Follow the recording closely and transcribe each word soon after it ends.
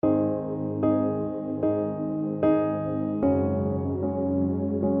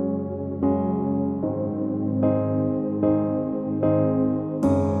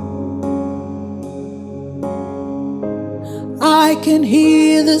can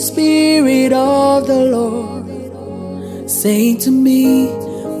hear the Spirit of the Lord saying to me,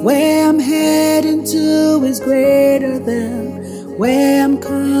 where I'm heading to is greater than where I'm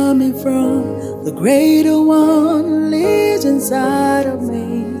coming from. The greater one lives inside of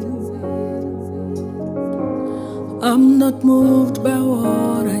me. I'm not moved by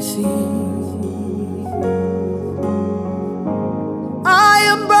what I see. I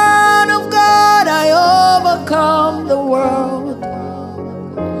am born of God, I overcome the world.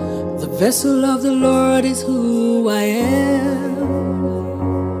 The vessel of the Lord is who I am.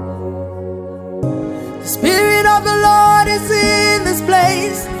 The Spirit of the Lord is in this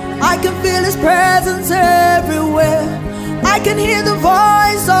place. I can feel His presence everywhere. I can hear the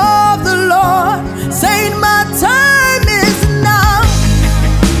voice of the Lord saying my time is now.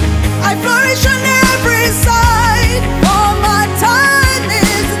 I flourish on every side, for my time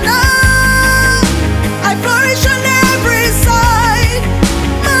is now. I flourish on every side,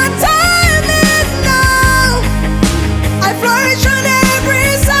 my time is now. I flourish on every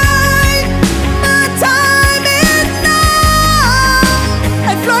side, my time is now.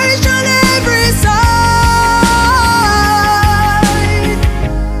 I flourish on every side.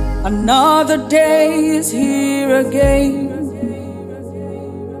 Another day is here again,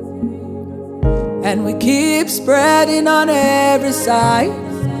 and we keep spreading on every side.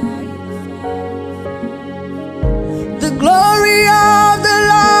 The glory of the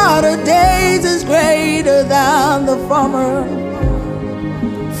latter days is greater than the former,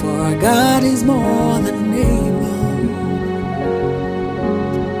 for our God is more than able.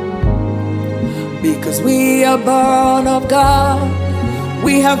 Because we are born of God,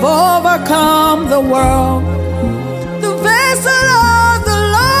 we have overcome the world. The vessel of the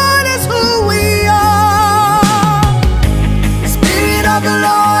Lord is who we are. The Spirit of the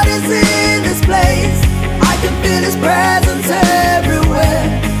Lord is in this place. I can feel His presence everywhere.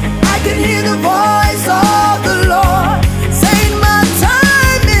 I can hear the voice of the Lord saying my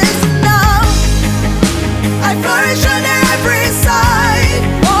time is now. I flourish on every side,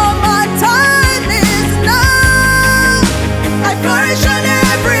 for my time is now. I flourish on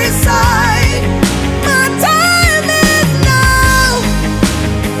every side, my time is now.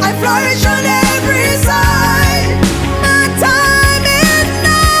 I flourish on every side, my time is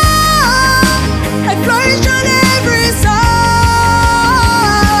now. I flourish on every side.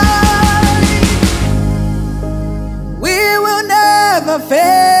 We will never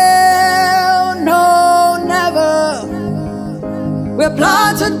fail, no, never. We're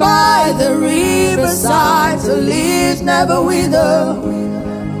planted by the riverside, the leaves never wither.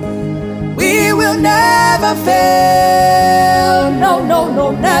 We will never fail, no, no,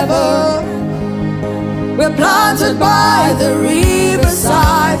 no, never. We're planted by the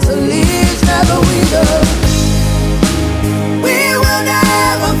riverside, the leaves never wither.